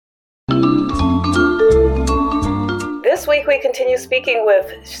This week we continue speaking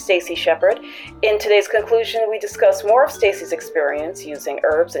with Stacy Shepard. In today's conclusion, we discuss more of Stacy's experience using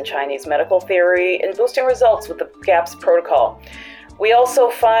herbs and Chinese medical theory and boosting results with the GAPS protocol. We also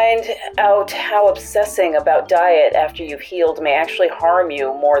find out how obsessing about diet after you've healed may actually harm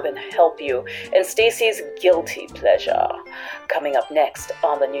you more than help you, and Stacy's guilty pleasure, coming up next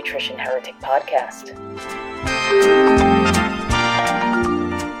on the Nutrition Heretic podcast.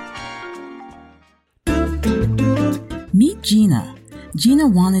 Meet Gina. Gina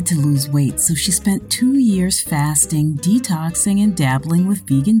wanted to lose weight, so she spent 2 years fasting, detoxing, and dabbling with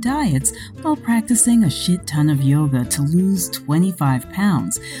vegan diets while practicing a shit ton of yoga to lose 25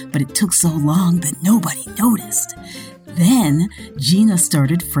 pounds. But it took so long that nobody noticed. Then, Gina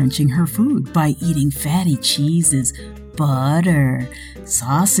started Frenching her food by eating fatty cheeses, butter,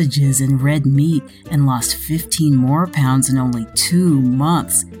 sausages, and red meat, and lost 15 more pounds in only 2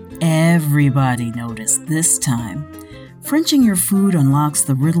 months. Everybody noticed this time. Frenching your food unlocks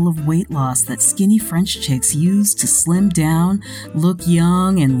the riddle of weight loss that skinny French chicks use to slim down, look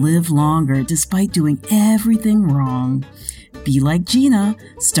young, and live longer despite doing everything wrong. Be like Gina.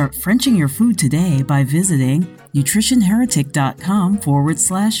 Start Frenching your food today by visiting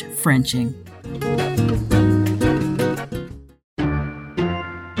nutritionheretic.com/Frenching.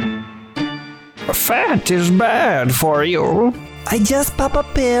 Fat is bad for you. I just pop a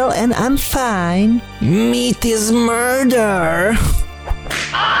pill and I'm fine. Meat is murder.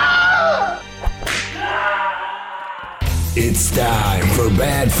 It's time for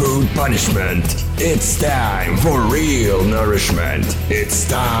bad food punishment. It's time for real nourishment. It's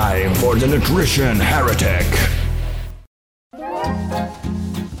time for the Nutrition Heretic.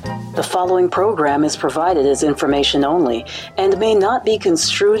 The following program is provided as information only and may not be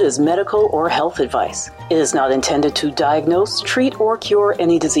construed as medical or health advice. It is not intended to diagnose, treat, or cure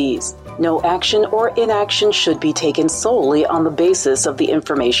any disease. No action or inaction should be taken solely on the basis of the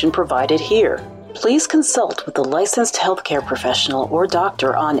information provided here. Please consult with a licensed healthcare professional or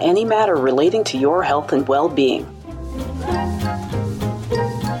doctor on any matter relating to your health and well-being.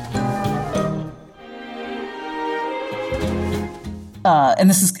 And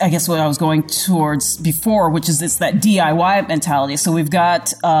this is, I guess, what I was going towards before, which is it's that DIY mentality. So we've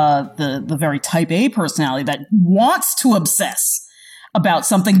got the very type A personality that wants to obsess about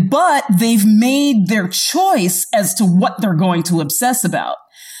something, but they've made their choice as to what they're going to obsess about.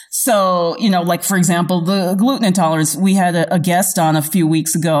 So, like, for example, the gluten intolerance. We had a guest on a few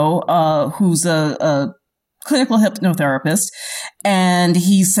weeks ago who's a clinical hypnotherapist, and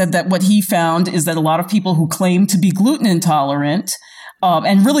he said that what he found is that a lot of people who claim to be gluten intolerant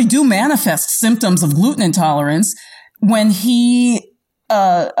and really do manifest symptoms of gluten intolerance, when he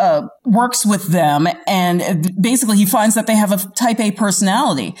works with them, and basically he finds that they have a type A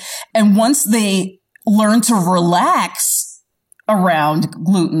personality. And once they learn to relax around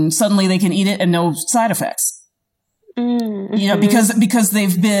gluten, suddenly they can eat it and no side effects. Mm-hmm. Because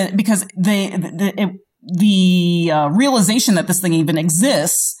the realization that this thing even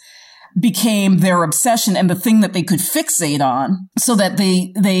exists became their obsession and the thing that they could fixate on, so that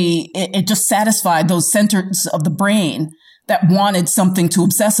it just satisfied those centers of the brain that wanted something to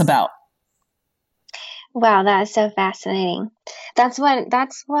obsess about. Wow, that is so fascinating. That's why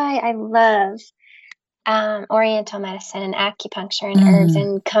I love Oriental medicine and acupuncture and herbs,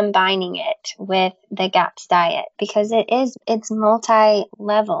 and combining it with the GAPS diet, because it's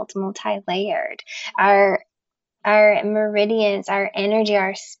multi-leveled, multi-layered. Our meridians, our energy,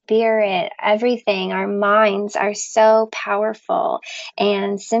 our spirit, everything, our minds are so powerful,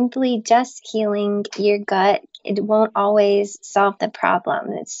 and simply just healing your gut, it won't always solve the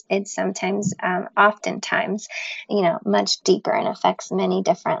problem. It's sometimes, oftentimes, much deeper, and affects many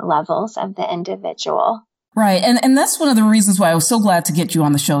different levels of the individual. Right. And that's one of the reasons why I was so glad to get you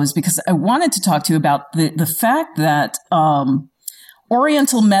on the show, is because I wanted to talk to you about the fact that,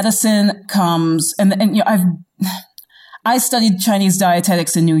 Oriental medicine comes, I studied Chinese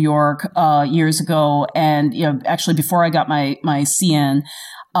dietetics in New York, years ago. And, actually before I got my CN,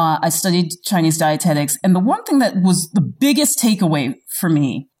 I studied Chinese dietetics. And the one thing that was the biggest takeaway for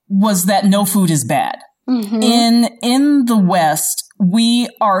me was that no food is bad. Mm-hmm. In the West, we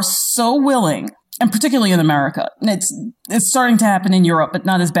are so willing, and particularly in America, it's starting to happen in Europe, but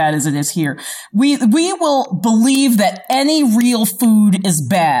not as bad as it is here. We will believe that any real food is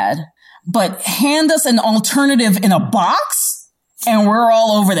bad, but hand us an alternative in a box, and we're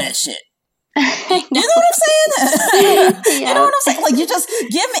all over that shit. You know what I'm saying? Yeah. You know what I'm saying? Like, you just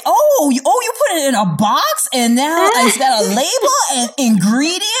give me, you put it in a box, and now it's got a label and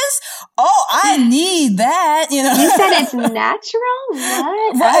ingredients. oh, I need that, you know. You said it's natural?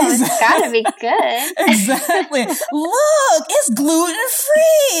 What? Right, Oh, it's gotta be good. Exactly. Look, it's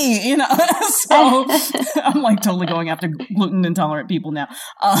gluten-free, you know. So I'm like totally going after gluten intolerant people now.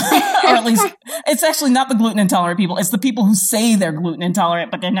 Or at least it's actually not the gluten intolerant people. It's the people who say they're gluten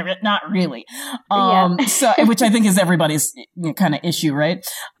intolerant, but they're not really. So, which I think is everybody's kind of issue, right?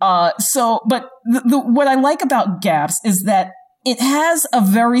 But what I like about GAPS is that it has a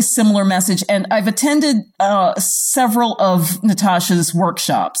very similar message, and I've attended several of Natasha's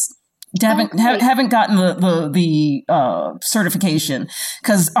workshops. Haven't gotten the certification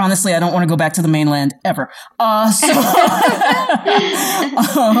because honestly, I don't want to go back to the mainland ever.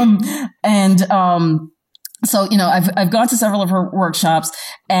 So, you know, I've gone to several of her workshops,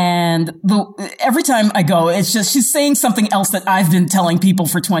 and every time I go, it's just she's saying something else that I've been telling people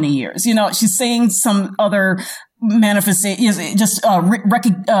for 20 years. You know, she's saying some other manifestation, just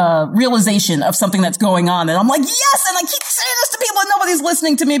realization of something that's going on, and I'm like, yes, and I keep saying this to people, and nobody's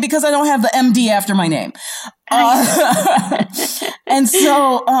listening to me because I don't have the MD after my name. And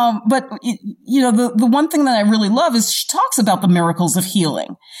so, but you know, the one thing that I really love is she talks about the miracles of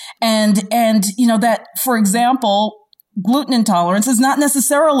healing, and you know that, for example, gluten intolerance is not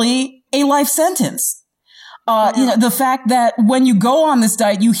necessarily a life sentence. You know, the fact that when you go on this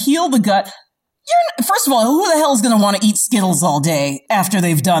diet, you heal the gut. First of all, who the hell is going to want to eat Skittles all day after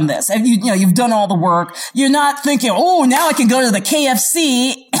they've done this? And you know, you've done all the work. You're not thinking, oh, now I can go to the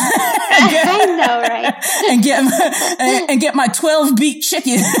KFC I know, right? and get my 12 beef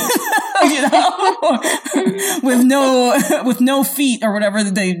chicken, you know, with no feet or whatever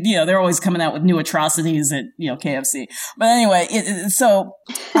they're always coming out with new atrocities at, you know, KFC. But anyway,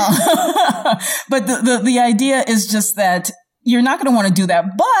 but the idea is just that you're not going to want to do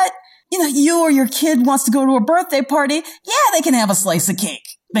that, but you know, you or your kid wants to go to a birthday party. Yeah, they can have a slice of cake.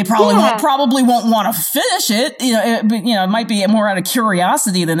 They probably won't want to finish it. You know, it might be more out of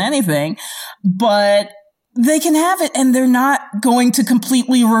curiosity than anything, but they can have it, and they're not going to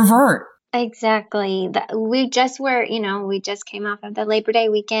completely revert. Exactly. We just came off of the Labor Day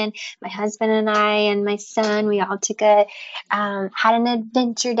weekend. My husband and I and my son, we all took had an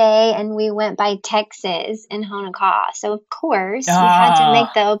adventure day, and we went by Texas in Honokaa. So of course we had to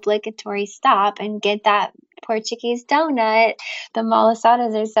make the obligatory stop and get that Portuguese donut. The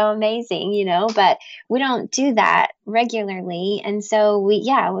malasadas are so amazing, you know, but we don't do that regularly. And so we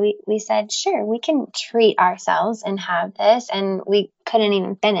said, sure, we can treat ourselves and have this. And we couldn't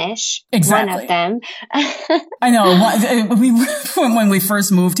even finish one of them. I know. When we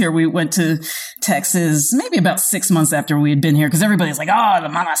first moved here, we went to Texas maybe about 6 months after we had been here, because everybody's like, oh, the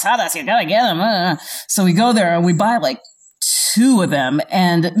malasadas, you gotta get them. So we go there and we buy like 2 of them,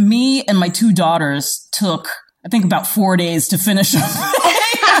 and me and my 2 daughters took, I think, about 4 days to finish them.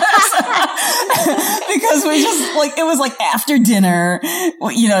 Because we just it was like after dinner,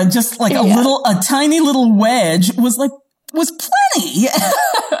 you know, just like a tiny little wedge was plenty.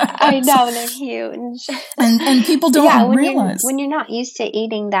 I know, they're huge. And people don't realize. When you're not used to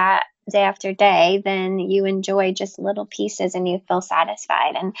eating that day after day, then you enjoy just little pieces and you feel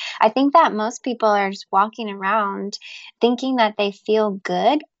satisfied. And I think that most people are just walking around thinking that they feel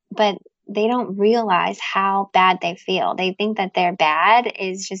good, but they don't realize how bad they feel. They think that their bad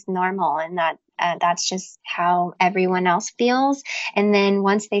is just normal, and that that's just how everyone else feels. And then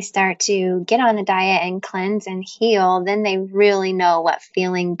once they start to get on the diet and cleanse and heal, then they really know what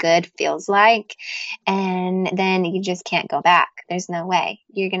feeling good feels like. And then you just can't go back. There's no way.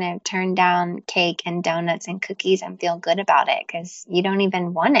 You're going to turn down cake and donuts and cookies and feel good about it because you don't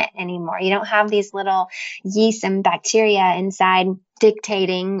even want it anymore. You don't have these little yeast and bacteria inside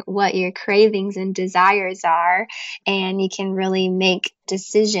dictating what your cravings and desires are. And you can really make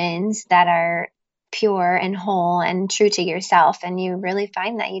decisions that are pure and whole and true to yourself. And you really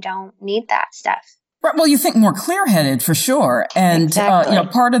find that you don't need that stuff. Right. Well, you think more clear-headed for sure. And, exactly.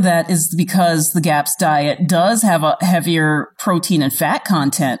 Part of that is because the GAPS diet does have a heavier protein and fat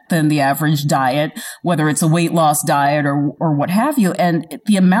content than the average diet, whether it's a weight loss diet or what have you. And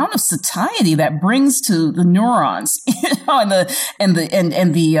the amount of satiety that brings to the neurons, and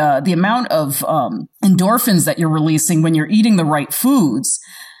the amount of, endorphins that you're releasing when you're eating the right foods,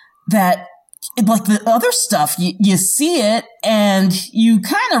 that like the other stuff, you see it and you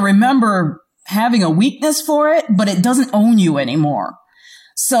kind of remember having a weakness for it, but it doesn't own you anymore.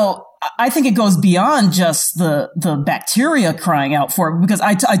 So I think it goes beyond just the bacteria crying out for it, because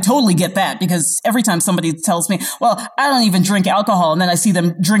I totally get that, because every time somebody tells me, well, I don't even drink alcohol, and then I see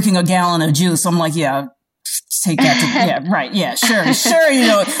them drinking a gallon of juice, I'm like, yeah, just take that to, yeah, right. Yeah, sure. You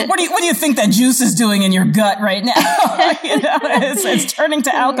know, what do you think that juice is doing in your gut right now? You know, it's turning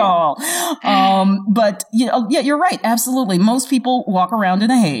to alcohol. But you know, yeah, you're right. Absolutely. Most people walk around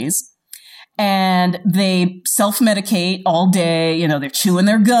in a haze. And they self-medicate all day. You know, they're chewing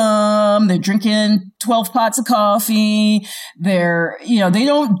their gum. They're drinking 12 pots of coffee. They're, you know, they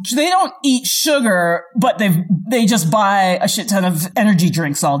don't eat sugar, but they just buy a shit ton of energy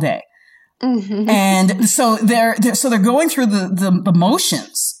drinks all day. Mm-hmm. And so they're going through the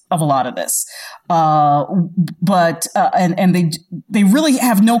motions of a lot of this. But they really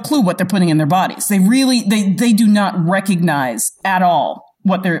have no clue what they're putting in their bodies. They do not recognize at all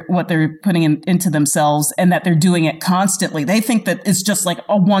what they're putting into themselves, and that they're doing it constantly. They think that it's just like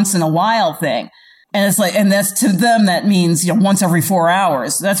a once in a while thing. And it's like, and that's, to them, that means, you know, once every 4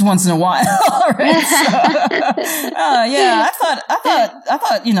 hours. That's once in a while. Right? So, yeah, I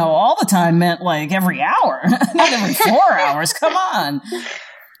thought, you know, all the time meant like every hour, not every 4 hours. Come on.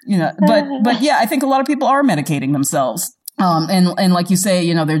 You know, but yeah, I think a lot of people are medicating themselves. And like you say,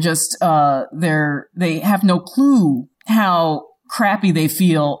 you know, they're just, they have no clue how crappy they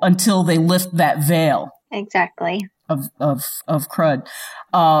feel until they lift that veil. Exactly. Of crud.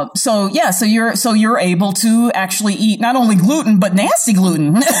 So you're able to actually eat not only gluten, but nasty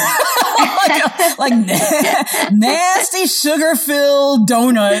gluten. like nasty sugar-filled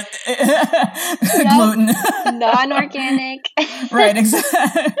donut gluten. Non-organic. Right,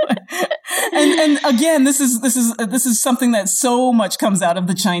 exactly. And again, this is something that so much comes out of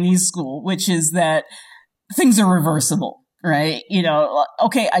the Chinese school, which is that things are reversible. Right. You know,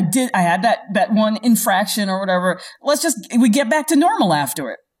 okay, I had that one infraction or whatever. We get back to normal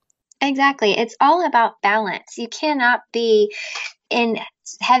after it. Exactly. It's all about balance. You cannot be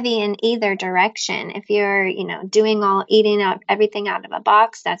heavy in either direction. If you're, you know, eating everything out of a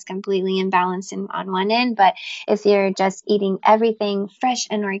box, that's completely imbalanced on one end. But if you're just eating everything fresh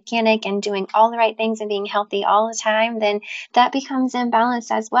and organic and doing all the right things and being healthy all the time, then that becomes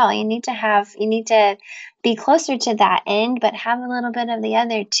imbalanced as well. You need to be closer to that end, but have a little bit of the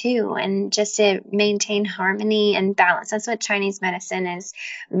other too, and just to maintain harmony and balance. That's what Chinese medicine is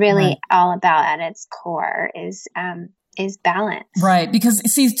really all about at its core, is balance. Right. Because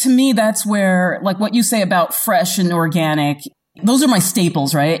see, to me, that's where, like what you say about fresh and organic, those are my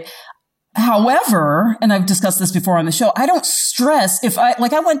staples, right? However, and I've discussed this before on the show, I don't stress if I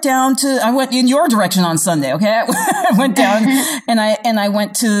went in your direction on Sunday. Okay. I went down and I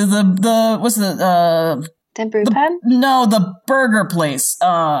went to the brew pub? No, the burger place,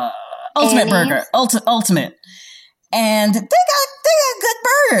 Ultimate Burger, Ultimate. And they got good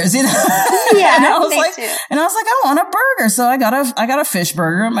burgers, you know? Yeah, and I was like, I want a burger. So I got a fish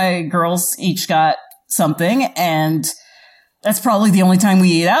burger. My girls each got something, and that's probably the only time we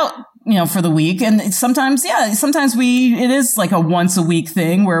eat out, you know, for the week. And sometimes it is like a once a week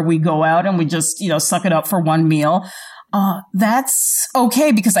thing where we go out and we just, you know, suck it up for one meal. That's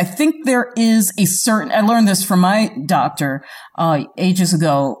okay, because I think there is I learned this from my doctor, ages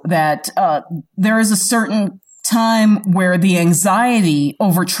ago, that, there is a certain time where the anxiety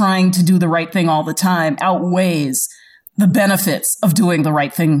over trying to do the right thing all the time outweighs the benefits of doing the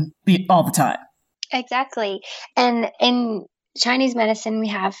right thing all the time. Exactly. And in Chinese medicine, we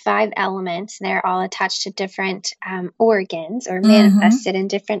have 5 elements. They're all attached to different organs, or manifested in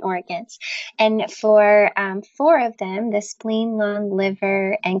different organs. And for 4 of them, the spleen, lung,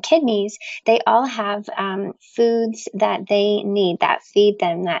 liver, and kidneys, they all have foods that they need, that feed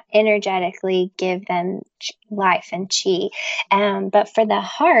them, that energetically give them life and chi. But for the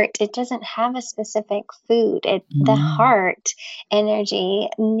heart, it doesn't have a specific food. The heart energy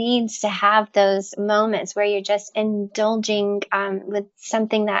needs to have those moments where you're just indulging with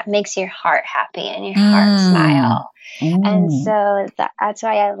something that makes your heart happy and your heart smile. And so that's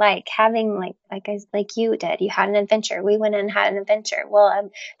why I like having like you did. You had an adventure. We went and had an adventure.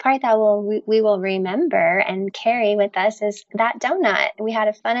 Well, part that we will remember and carry with us is that donut. We had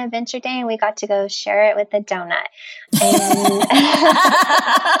a fun adventure day, and we got to go share it with the donut. And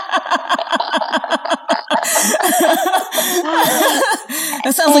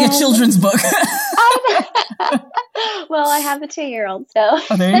that sounds like a children's book. Well, I have a 2-year-old, so.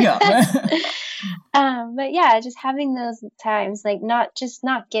 Oh, there you go. But yeah, just having those times, like not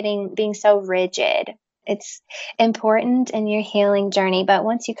being so rigid. It's important in your healing journey, but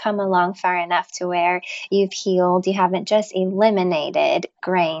once you come along far enough to where you've healed, you haven't just eliminated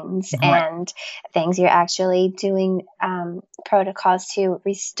grains and things, you're actually doing protocols to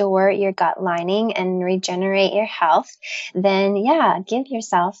restore your gut lining and regenerate your health, then yeah, give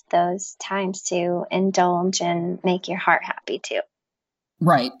yourself those times to indulge and make your heart happy too.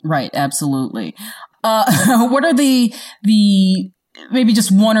 Right, absolutely. What are the maybe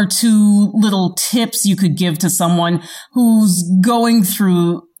just one or two little tips you could give to someone who's going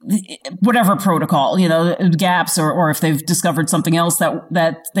through whatever protocol, GAPS, or if they've discovered something else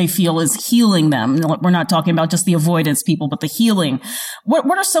that they feel is healing them? We're not talking about just the avoidance people, but the healing.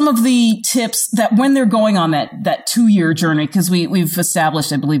 What are some of the tips that when they're going on that 2-year journey? Because we've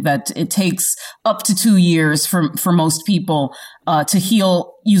established, I believe, that it takes up to 2 years for most people to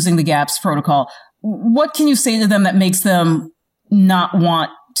heal using the GAPS protocol. What can you say to them that makes them not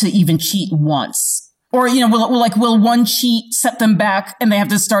want to even cheat once? Or, will one cheat set them back and they have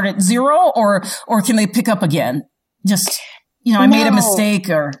to start at 0, or can they pick up again? Just, I made a mistake,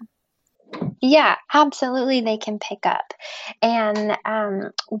 or. Yeah, absolutely. They can pick up. And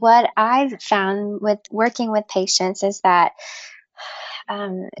what I've found with working with patients is that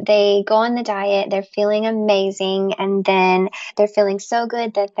they go on the diet, they're feeling amazing, and then they're feeling so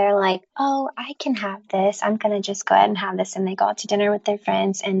good that they're like, oh, I can have this. I'm going to just go ahead and have this. And they go out to dinner with their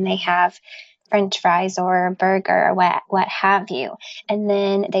friends and they have French fries or a burger or what have you. And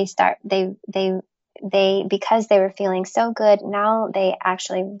then they start, they because they were feeling so good, now they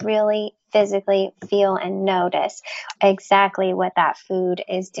actually really physically feel and notice exactly what that food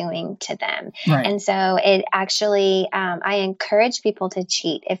is doing to them. Right. And so it actually, I encourage people to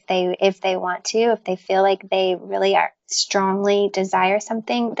cheat if they want to. If they feel like they really are strongly desire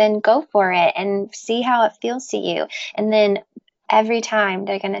something, then go for it and see how it feels to you. And then every time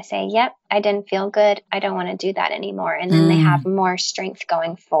they're going to say, yep, I didn't feel good. I don't want to do that anymore. And then they have more strength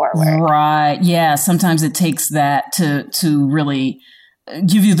going forward. Right. Yeah. Sometimes it takes that to really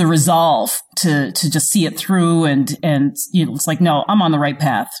give you the resolve to just see it through. And it's like, no, I'm on the right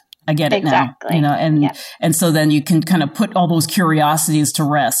path. I get it now, and so then you can kind of put all those curiosities to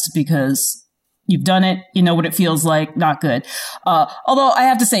rest because you've done it. You know what it feels like. Not good. Although I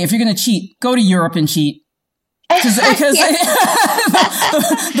have to say, if you're going to cheat, go to Europe and cheat. Because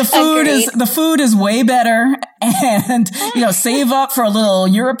the food is way better, and save up for a little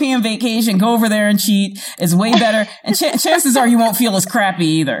European vacation, go over there and cheat is way better, and chances are you won't feel as crappy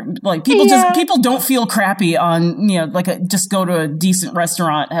either. Like people don't feel crappy on just go to a decent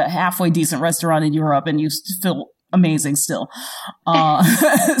restaurant, a halfway decent restaurant in Europe, and you feel amazing still.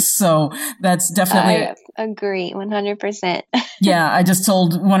 So that's definitely. I agree 100%. Yeah, I just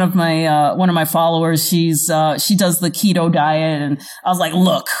told one of my followers she does the keto diet, and I was like,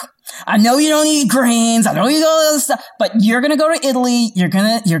 look, I know you don't eat grains, I know you do all this stuff, but you're gonna go to Italy, you're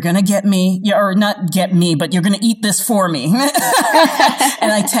gonna get me, or not get me, but you're gonna eat this for me.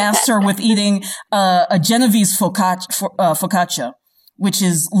 And I tasked her with eating a Genovese focaccia, which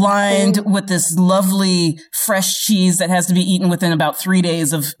is lined with this lovely fresh cheese that has to be eaten within about 3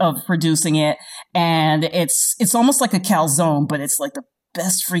 days of producing it. And it's almost like a calzone, but it's like the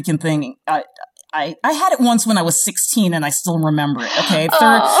best freaking thing. I had it once when I was 16 and I still remember it. Okay.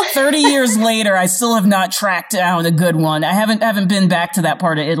 30 years later, I still have not tracked down a good one. I haven't been back to that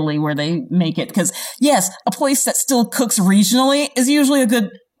part of Italy where they make it. Cause yes, a place that still cooks regionally is usually a good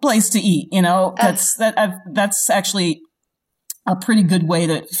place to eat. That's actually a pretty good way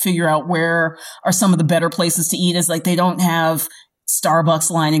to figure out where are some of the better places to eat, is like they don't have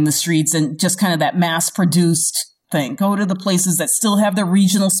Starbucks lining the streets and just kind of that mass produced thing. Go to the places that still have their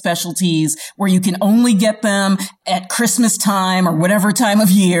regional specialties where you can only get them at Christmas time or whatever time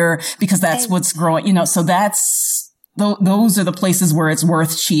of year, because that's what's growing, so those are the places where it's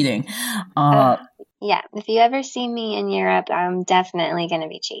worth cheating. Yeah, if you ever see me in Europe, I'm definitely going to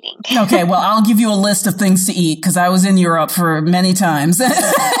be cheating. Okay, well, I'll give you a list of things to eat because I was in Europe for many times.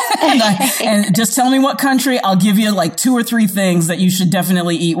 and just tell me what country, I'll give you like 2 or 3 things that you should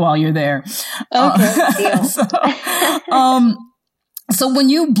definitely eat while you're there. Okay, deal. So when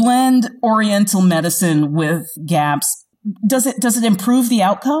you blend Oriental medicine with GAPS, does it improve the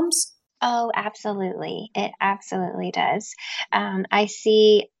outcomes? Oh, absolutely. It absolutely does.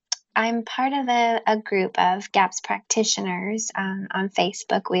 I'm part of a group of GAPS practitioners on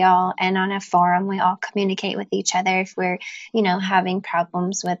Facebook. And on a forum, we all communicate with each other if we're, having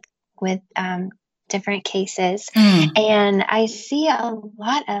problems with different cases. And I see a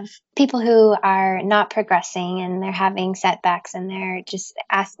lot of people who are not progressing and they're having setbacks and they're just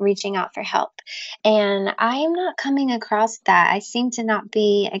reaching out for help. And I am not coming across that. I seem to not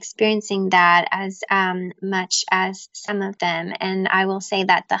be experiencing that as much as some of them. And I will say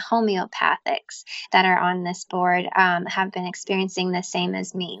that the homeopathics that are on this board have been experiencing the same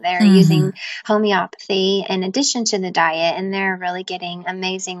as me. They're using homeopathy in addition to the diet, and they're really getting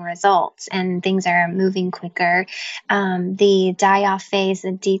amazing results, and things are moving quicker. The die-off phase,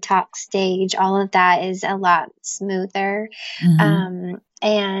 the detox stage, all of that is a lot smoother.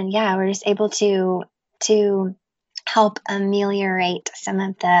 And yeah, we're just able to to help ameliorate some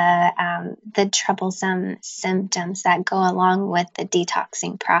of the troublesome symptoms that go along with the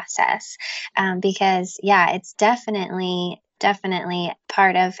detoxing process. Because it's definitely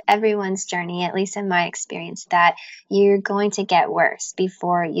part of everyone's journey, at least in my experience, that you're going to get worse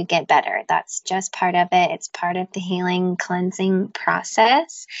before you get better. That's just part of it. It's part of the healing, cleansing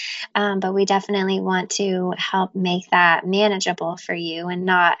process. But we definitely want to help make that manageable for you and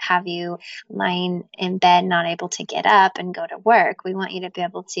not have you lying in bed, not able to get up and go to work. We want you to be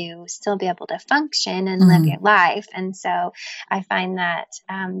able to still be able to function and live your life. And so I find that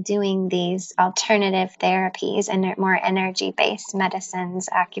doing these alternative therapies and more energy-based medicines,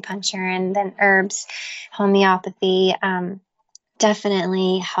 acupuncture, and then herbs, homeopathy,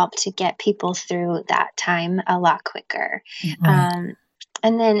 definitely help to get people through that time a lot quicker. Right.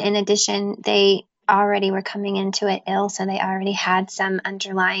 And then in addition, they already were coming into it ill, so they already had some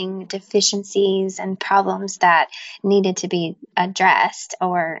underlying deficiencies and problems that needed to be addressed,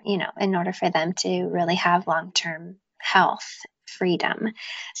 or, in order for them to really have long-term health freedom.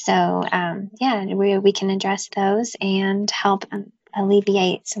 So, we can address those and help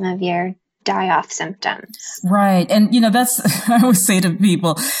alleviate some of your die-off symptoms. Right. And, I always say to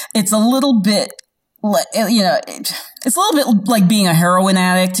people, it's a little bit, it's a little bit like being a heroin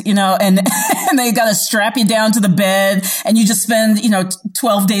addict, and they got to strap you down to the bed and you just spend,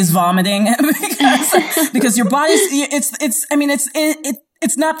 12 days vomiting because your body's,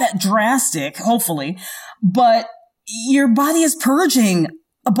 it's not that drastic, hopefully, but your body is purging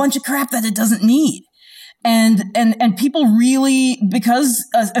a bunch of crap that it doesn't need. And people really, because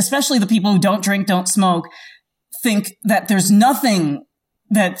especially the people who don't drink, don't smoke, think that there's nothing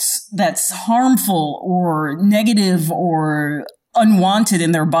that's harmful or negative or unwanted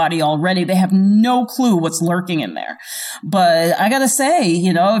in their body already. They have no clue what's lurking in there. But I gotta say,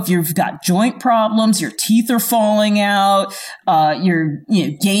 if you've got joint problems, your teeth are falling out, you're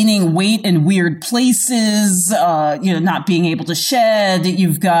gaining weight in weird places, not being able to shed,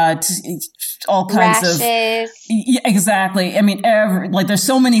 you've got all kinds rashes. Exactly. I mean, there's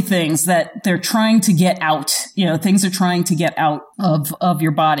so many things that they're trying to get out. Things are trying to get out of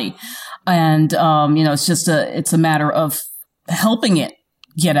your body, and it's a matter of helping it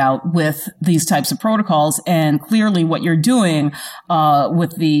get out with these types of protocols. And clearly, what you're doing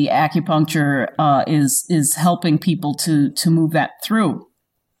with the acupuncture is helping people to move that through.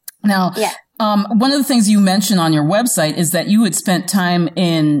 Now, one of the things you mentioned on your website is that you had spent time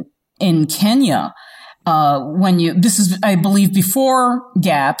in Kenya, this is, I believe, before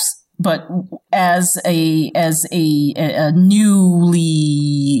GAPS, but as a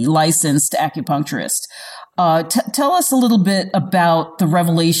newly licensed acupuncturist. Tell us a little bit about the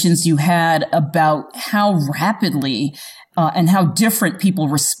revelations you had about how rapidly and how different people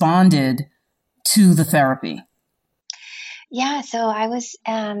responded to the therapy. Yeah, so I was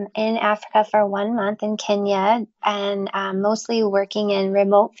in Africa for 1 month in Kenya, and mostly working in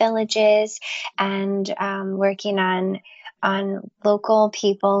remote villages and working on local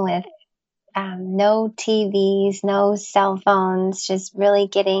people with no TVs, no cell phones, just really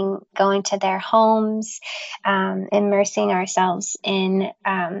going to their homes, immersing ourselves in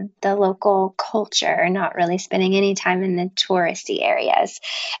the local culture, not really spending any time in the touristy areas.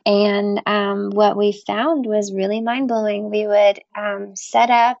 And what we found was really mind-blowing. We would set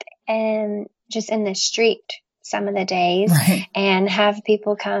up and just in the street some of the days, right, and have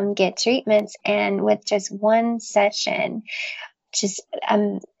people come get treatments, and with just one session, just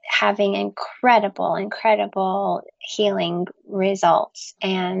having incredible healing results.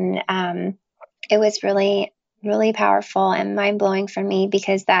 And it was really, really powerful and mind-blowing for me,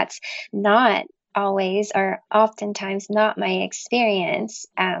 because that's not always, or oftentimes not, my experience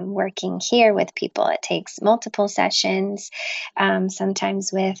working here with people. It takes multiple sessions,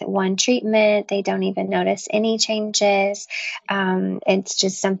 sometimes with one treatment. They don't even notice any changes. It's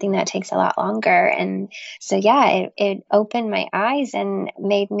just something that takes a lot longer. And so, it opened my eyes and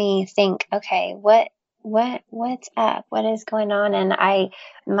made me think, okay, what's up? What is going on? And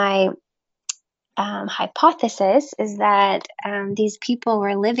my hypothesis is that these people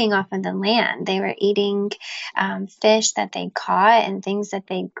were living off of the land. They were eating fish that they caught and things that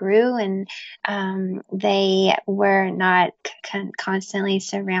they grew, and they were not constantly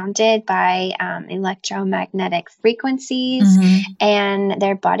surrounded by electromagnetic frequencies, and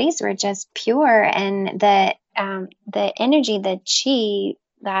their bodies were just pure, and the energy, the chi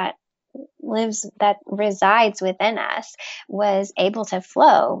that resides within us was able to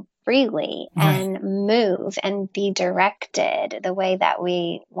flow freely, right, and move and be directed the way that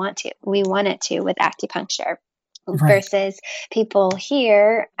we want it to with acupuncture, right, versus people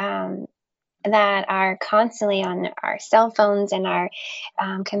here that are constantly on our cell phones and our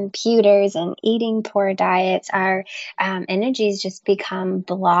computers and eating poor diets, our energies just become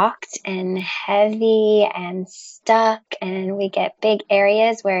blocked and heavy and stuck, and we get big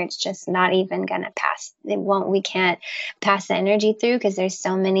areas where it's just not even going to pass. We can't pass the energy through because there's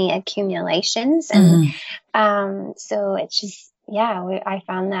so many accumulations. And so it's just, I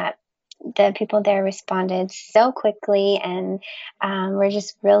found that the people there responded so quickly, and we're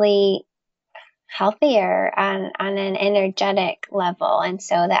just really healthier on an energetic level. And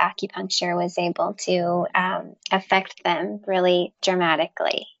so the acupuncture was able to affect them really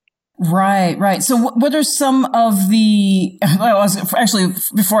dramatically. Right. So what are some of the, actually,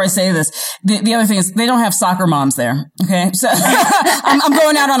 before I say this, the other thing is they don't have soccer moms there. Okay. So I'm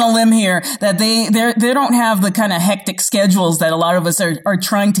going out on a limb here that they don't have the kind of hectic schedules that a lot of us are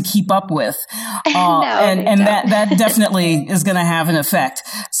trying to keep up with. That definitely is going to have an effect.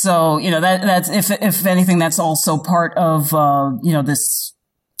 So, that's, if anything, that's also part of, this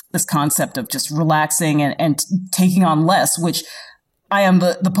concept of just relaxing and taking on less, which I am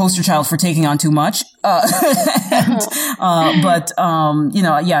the poster child for taking on too much.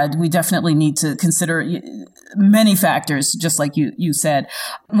 We definitely need to consider many factors, just like you said.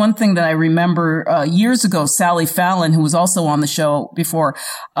 One thing that I remember years ago, Sally Fallon, who was also on the show before,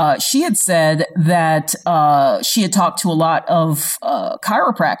 she had said that she had talked to a lot of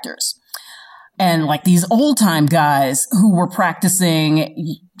chiropractors. And like these old time guys who were practicing,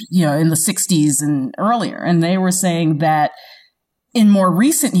 in the 60s and earlier. And they were saying that in more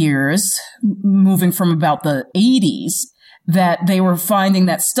recent years, moving from about the 80s, that they were finding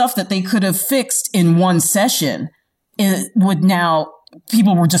that stuff that they could have fixed in one session, they were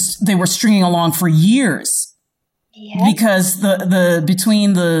stringing along for years. Yes. Because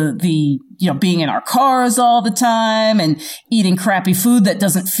between being in our cars all the time and eating crappy food that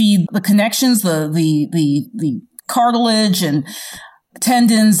doesn't feed the connections, the cartilage and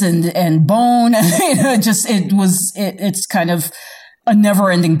tendons and bone, it's kind of a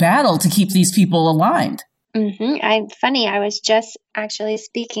never-ending battle to keep these people aligned. I was just actually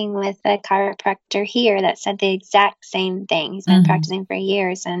speaking with a chiropractor here that said the exact same thing. He's been practicing for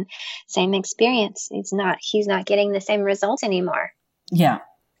years and same experience. He's not getting the same results anymore. Yeah.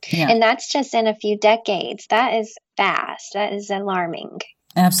 And that's just in a few decades. That is fast. That is alarming.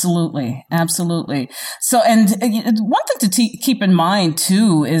 Absolutely. So, and one thing to keep in mind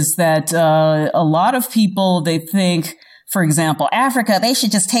too is that a lot of people, they think, for example, Africa, they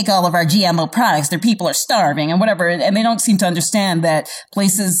should just take all of our GMO products. Their people are starving and whatever. And they don't seem to understand that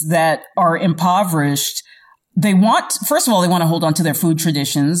places that are impoverished, first of all, they want to hold on to their food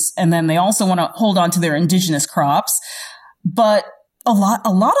traditions. And then they also want to hold on to their indigenous crops. But a lot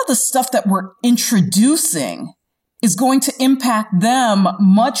of the stuff that we're introducing is going to impact them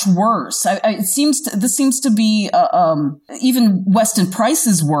much worse. This seems to be, even Weston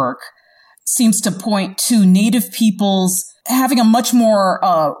Price's work seems to point to Native peoples having a much more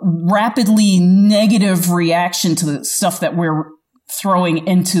rapidly negative reaction to the stuff that we're throwing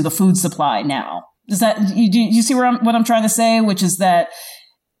into the food supply now. Does that you see what I'm trying to say? Which is that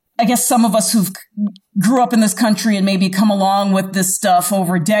I guess some of us who grew up in this country and maybe come along with this stuff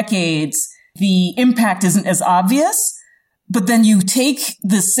over decades, the impact isn't as obvious. But then you take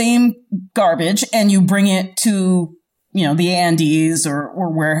the same garbage and you bring it to the Andes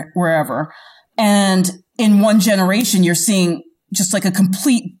or wherever. And in one generation, you're seeing just like a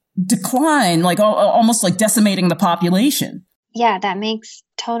complete decline, like almost like decimating the population. Yeah, that makes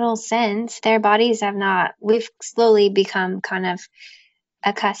total sense. Their bodies we've slowly become kind of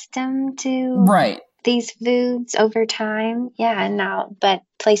accustomed to these foods over time. Yeah. And now, but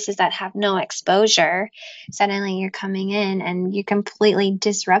places that have no exposure, suddenly you're coming in and you're completely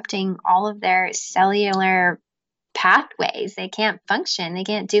disrupting all of their cellular pathways. They can't function. They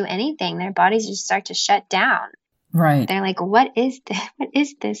can't do anything. Their bodies just start to shut down. Right. They're like, what is this? What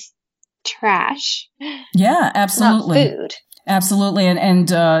is this trash? Yeah, absolutely. Not food. Absolutely.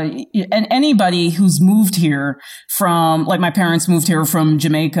 And anybody who's moved here from, like my parents moved here from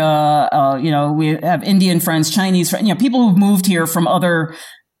Jamaica, we have Indian friends, Chinese friends, people who've moved here from other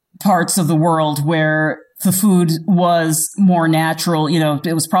parts of the world where the food was more natural.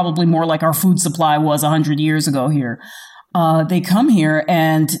 It was probably more like our food supply was 100 years ago here. They come here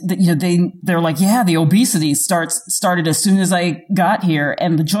and they're like, yeah, the obesity started as soon as I got here,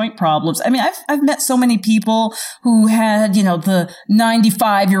 and the joint problems. I mean, I've met so many people who had, the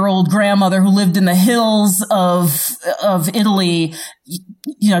 95-year-old grandmother who lived in the hills of Italy,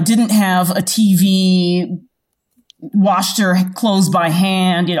 didn't have a TV, washed her clothes by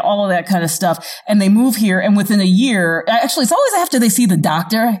hand, all of that kind of stuff. And they move here, and within a year, actually, it's always after they see the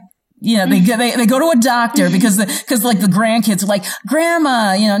doctor. they go to a doctor because like the grandkids are like,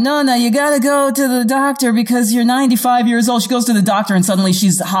 Grandma, no, you gotta go to the doctor because you're 95 years old. She goes to the doctor and suddenly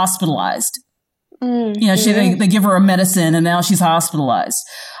she's hospitalized. Mm-hmm. They give her a medicine and now she's hospitalized.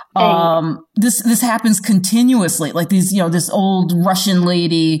 This happens continuously. Like this old Russian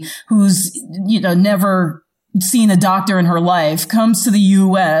lady who's, never seen a doctor in her life comes to the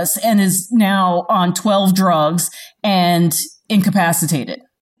U.S. and is now on 12 drugs and incapacitated.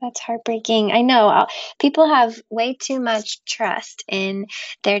 That's heartbreaking. I know people have way too much trust in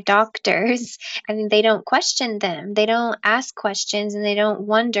their doctors. I mean, they don't question them. They don't ask questions and they don't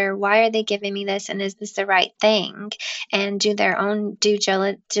wonder, why are they giving me this? And is this the right thing? And do their own due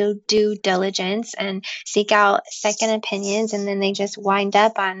diligence and seek out second opinions. And then they just wind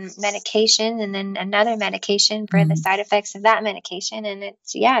up on medication and then another medication for the side effects of that medication. And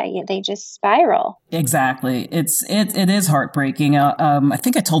they just spiral. Exactly. It is heartbreaking. I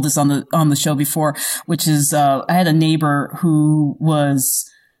think I told this on the show before, which is I had a neighbor who was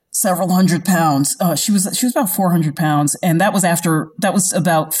several hundred pounds. She was about 400 pounds, and that was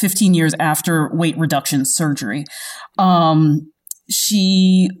about 15 years after weight reduction surgery.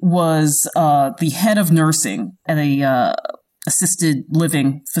 She was the head of nursing at a assisted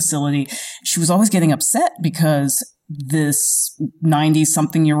living facility. She was always getting upset because this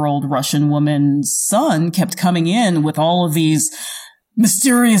 90-something-year-old Russian woman's son kept coming in with all of these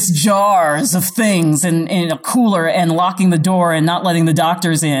mysterious jars of things in a cooler and locking the door and not letting the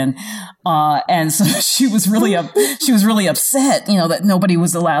doctors in. And so she was really upset, that nobody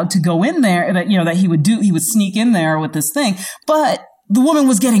was allowed to go in there, that he would sneak in there with this thing. But the woman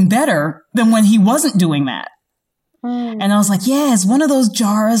was getting better than when he wasn't doing that. And I was like, yeah, is one of those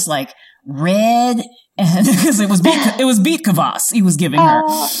jars like red? And because it was beet kvass he was giving her.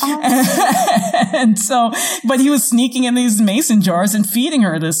 And so, but he was sneaking in these mason jars and feeding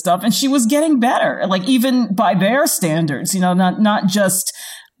her this stuff, and she was getting better, like even by their standards, not just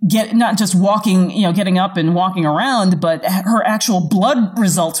walking, getting up and walking around, but her actual blood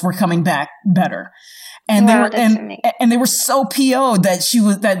results were coming back better. And they were so PO'd that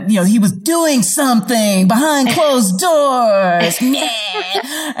he was doing something behind closed doors.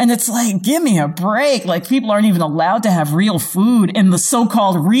 And it's like, give me a break. Like, people aren't even allowed to have real food in the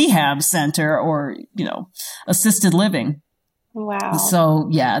so-called rehab center or, assisted living. Wow. So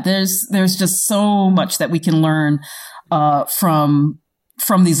yeah, there's just so much that we can learn, from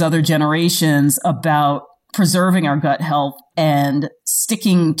these other generations about preserving our gut health and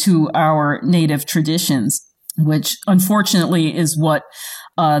sticking to our native traditions, which unfortunately is what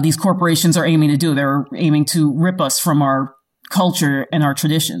these corporations are aiming to do. They're aiming to rip us from our culture and our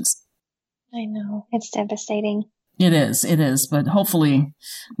traditions. I know. It's devastating. It is. But hopefully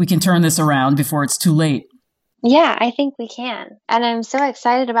we can turn this around before it's too late. Yeah, I think we can. And I'm so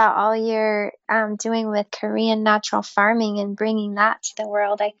excited about all you're doing with Korean natural farming and bringing that to the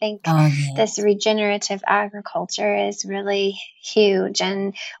world. I think this regenerative agriculture is really huge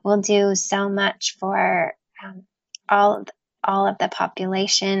and will do so much for all of the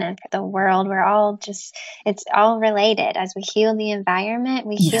population and for the world. It's all related. As we heal the environment,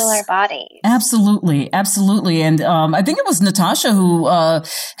 we heal our bodies. Absolutely. And I think it was Natasha who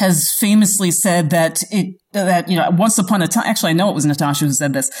has famously said that once upon a time, actually I know it was Natasha who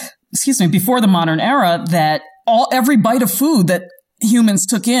said this, before the modern era, that every bite of food that humans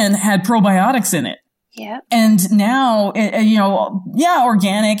took in had probiotics in it. Yeah. And now,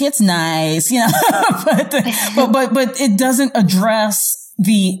 organic, it's nice, but it doesn't address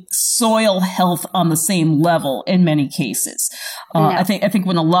the soil health on the same level in many cases. No. I think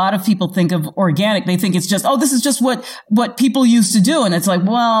when a lot of people think of organic, they think it's just, this is just what people used to do. And it's like,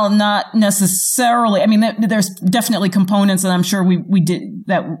 well, not necessarily. I mean, there's definitely components that I'm sure we did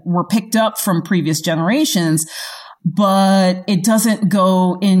that were picked up from previous generations, but it doesn't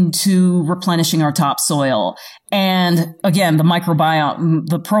go into replenishing our topsoil. And again, the microbiome,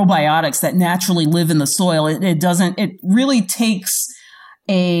 the probiotics that naturally live in the soil, it really takes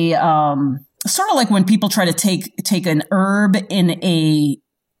a, sort of like when people try to take an herb in a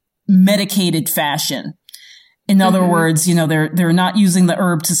medicated fashion. In other words, they're not using the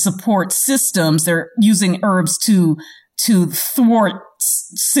herb to support systems. They're using herbs to thwart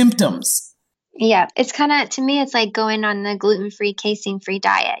symptoms. Yeah, it's kind of, to me, it's like going on the gluten-free, casein-free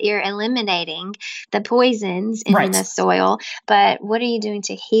diet. You're eliminating the poisons in the soil, but what are you doing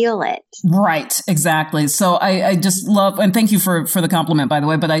to heal it? Right, exactly. So I just love, and thank you for the compliment, by the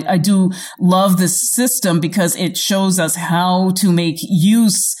way, but I do love this system because it shows us how to make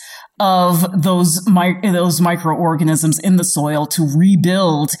use of those microorganisms in the soil to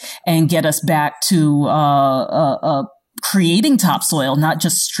rebuild and get us back to creating topsoil, not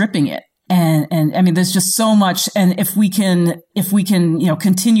just stripping it. And I mean, there's just so much. And if we can,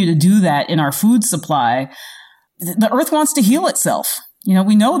 continue to do that in our food supply, the earth wants to heal itself.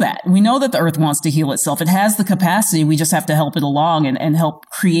 We know that. We know that the earth wants to heal itself. It has the capacity. We just have to help it along and help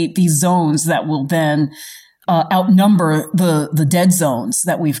create these zones that will then outnumber the dead zones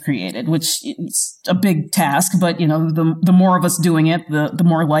that we've created, which is a big task. But, the more of us doing it, the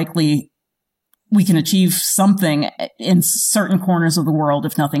more likely we can achieve something in certain corners of the world,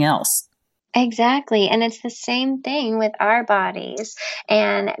 if nothing else. Exactly. And it's the same thing with our bodies.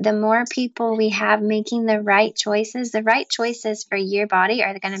 And the more people we have making the right choices for your body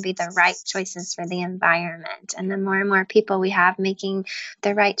are going to be the right choices for the environment. And the more and more people we have making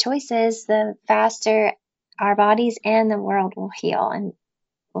the right choices, the faster our bodies and the world will heal. And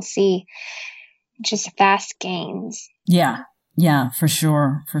we'll see just fast gains. Yeah, for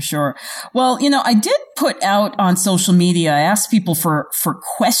sure. Well, I did put out on social media, I asked people for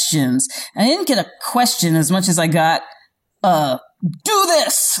questions. I didn't get a question as much as I got, do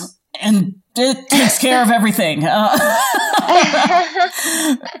this, and it takes care of everything.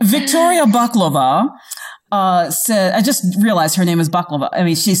 Victoria Baklava said, I just realized her name is Baklava. I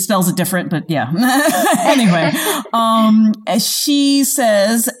mean, she spells it different, but yeah. Anyway, she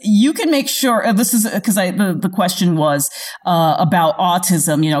says, you can make sure, this is because the question was, about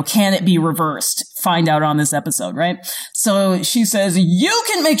autism, can it be reversed? Find out on this episode, right? So she says, you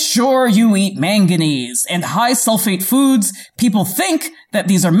can make sure you eat manganese and high sulfate foods. People think that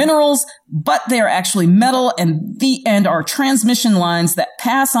these are minerals, but they are actually metal and are transmission lines that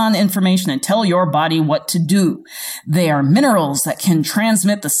pass on information and tell your body what to do. They are minerals that can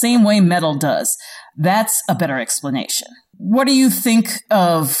transmit the same way metal does. That's a better explanation. What do you think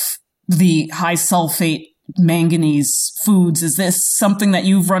of the high sulfate manganese foods? Is this something that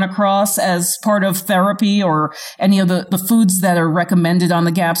you've run across as part of therapy, or any of the foods that are recommended on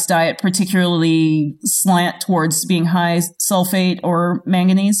the GAPS diet particularly slant towards being high sulfate or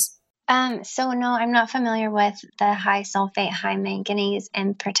manganese? So no, I'm not familiar with the high sulfate, high manganese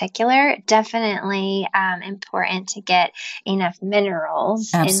in particular. Definitely important to get enough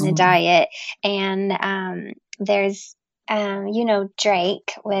minerals in the diet. And there's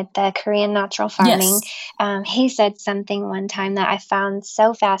Drake with the Korean natural farming. Yes. He said something one time that I found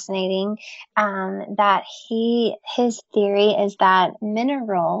so fascinating, that his theory is that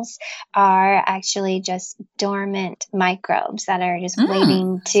minerals are actually just dormant microbes that are just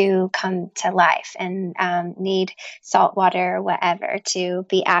waiting to come to life and need salt water or whatever to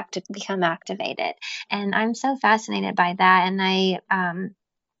become activated. And I'm so fascinated by that. And I'm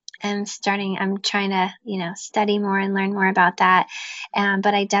trying to, study more and learn more about that.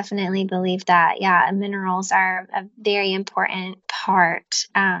 But I definitely believe that, minerals are a very important part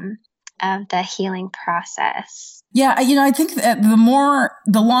of the healing process. Yeah. I think that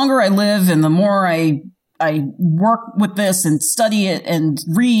the longer I live and the more I work with this and study it and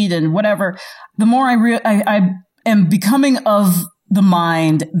read and whatever, the more I am becoming of the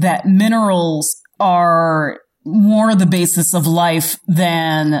mind that minerals are more the basis of life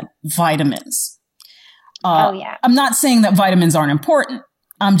than vitamins. I'm not saying that vitamins aren't important.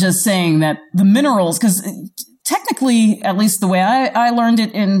 I'm just saying that the minerals, because technically, at least the way I learned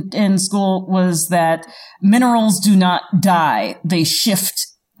it in school, was that minerals do not die. They shift.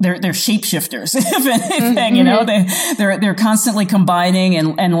 They're shapeshifters, if anything, they're constantly combining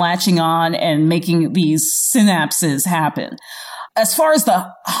and latching on and making these synapses happen. As far as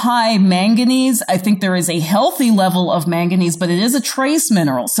the high manganese, I think there is a healthy level of manganese, but it is a trace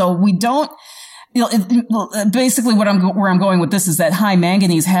mineral. So we don't, basically where I'm going with this is that high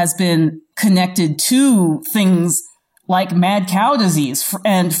manganese has been connected to things like mad cow disease.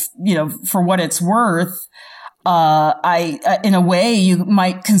 And, for what it's worth, in a way, you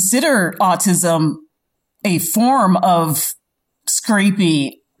might consider autism a form of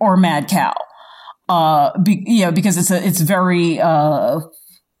scrapie or mad cow. Because it's very,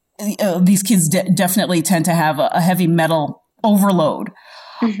 these kids definitely tend to have a heavy metal overload.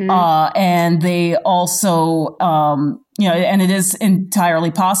 Mm-hmm. And they also, and it is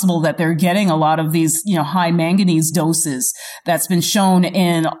entirely possible that they're getting a lot of these, high manganese doses. That's been shown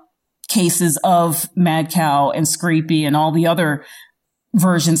in cases of mad cow and scrapie and all the other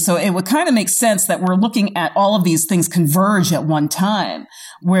versions. So it would kind of make sense that we're looking at all of these things converge at one time,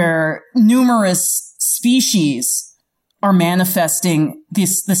 where numerous species are manifesting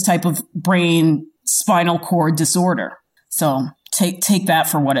this type of brain spinal cord disorder. So take that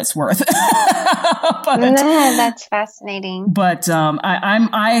for what it's worth. That's fascinating. But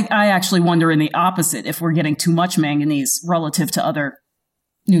I actually wonder in the opposite, if we're getting too much manganese relative to other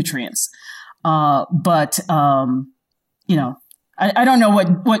nutrients. I don't know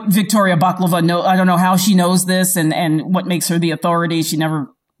what Victoria Baklava know. I don't know how she knows this and what makes her the authority. She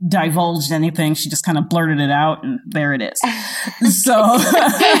never divulged anything. She just kind of blurted it out, and there it is. So,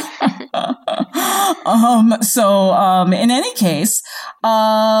 in any case,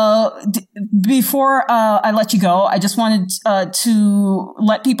 before I let you go, I just wanted to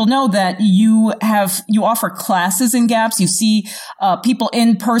let people know that you offer classes in GAPS. You see people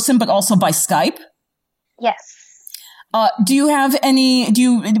in person, but also by Skype. Yes. Do you have any?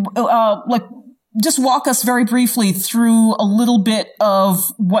 Just walk us very briefly through a little bit of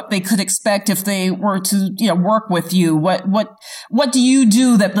what they could expect if they were to, work with you. What do you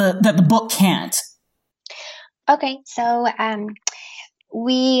do that the book can't? Okay, so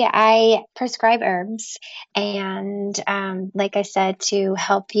I prescribe herbs, and like I said, to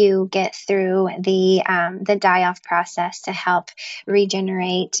help you get through the die-off process to help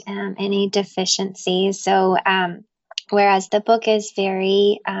regenerate any deficiencies. So whereas the book is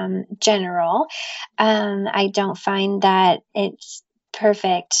very general, I don't find that it's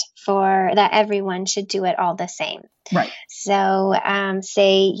perfect for that everyone should do it all the same. Right. So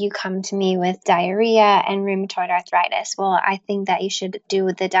say you come to me with diarrhea and rheumatoid arthritis. Well, I think that you should do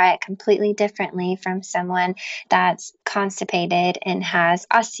the diet completely differently from someone that's constipated and has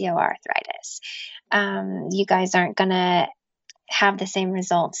osteoarthritis. You guys aren't going to have the same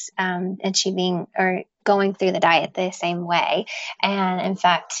results achieving or going through the diet the same way. And in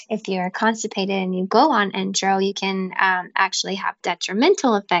fact, if you're constipated and you go on Endro, you can actually have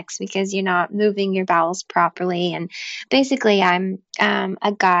detrimental effects because you're not moving your bowels properly. And basically, I'm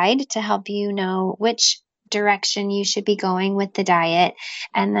a guide to help you know which direction you should be going with the diet.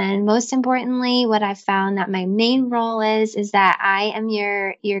 And then most importantly, what I've found that my main role is that I am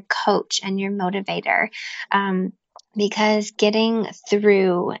your coach and your motivator. Because getting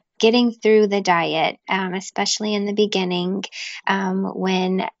through the diet, especially in the beginning,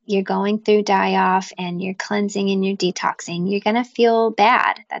 when you're going through die-off and you're cleansing and you're detoxing, you're going to feel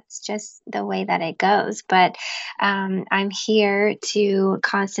bad. That's just the way that it goes. But I'm here to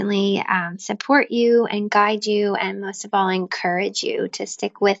constantly support you and guide you, and most of all, encourage you to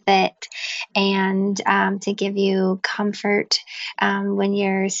stick with it and to give you comfort when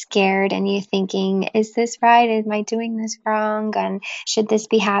you're scared and you're thinking, is this right? Am I doing this wrong? And should this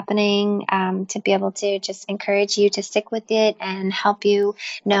be happening? To be able to just encourage you to stick with it and help you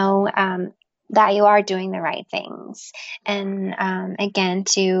know that you are doing the right things. And again,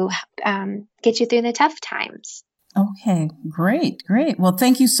 to get you through the tough times. Okay, great. Well,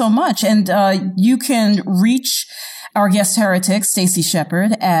 thank you so much. And you can reach our guest heretic, Stacy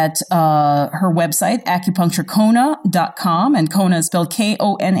Shepard, at her website, acupuncturekona.com. And Kona is spelled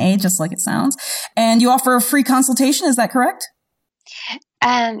Kona, just like it sounds. And you offer a free consultation, is that correct?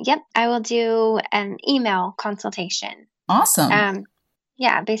 Yep, I will do an email consultation. Awesome.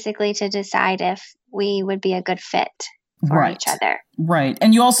 Basically to decide if we would be a good fit for each other. Right.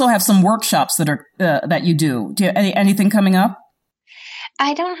 And you also have some workshops that are that you do. Do you have anything coming up?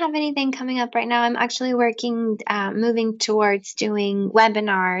 I don't have anything coming up right now. I'm actually moving towards doing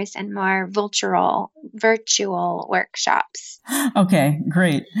webinars and more virtual workshops. Okay,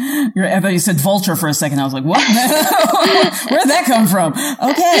 great. I thought you said vulture for a second. I was like, what? Where'd that come from?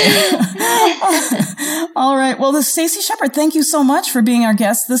 Okay. All right. Well, Stacy Shepard, thank you so much for being our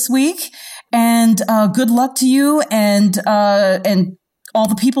guest this week. And good luck to you and all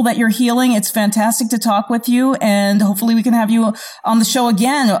the people that you're healing. It's fantastic to talk with you, and hopefully we can have you on the show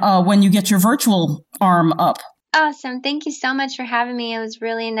again when you get your virtual arm up. Awesome. Thank you so much for having me. It was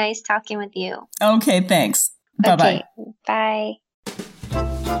really nice talking with you. Okay, thanks. Bye-bye. Okay, bye.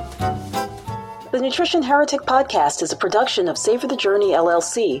 The Nutrition Heretic Podcast is a production of Savor the Journey,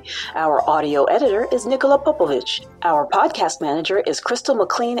 LLC. Our audio editor is Nikola Popovich. Our podcast manager is Crystal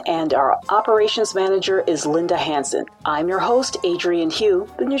McLean, and our operations manager is Linda Hansen. I'm your host, Adrienne Hugh,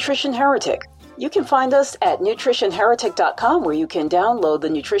 the Nutrition Heretic. You can find us at nutritionheretic.com, where you can download the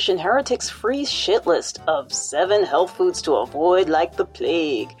Nutrition Heretic's free shit list of 7 health foods to avoid like the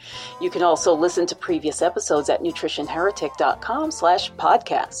plague. You can also listen to previous episodes at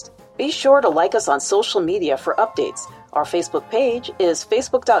nutritionheretic.com/podcast. Be sure to like us on social media for updates. Our Facebook page is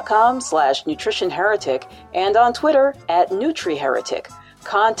facebook.com/nutritionheretic and on Twitter at NutriHeretic.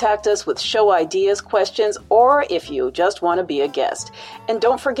 Contact us with show ideas, questions, or if you just want to be a guest. And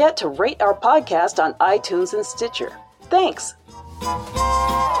don't forget to rate our podcast on iTunes and Stitcher. Thanks.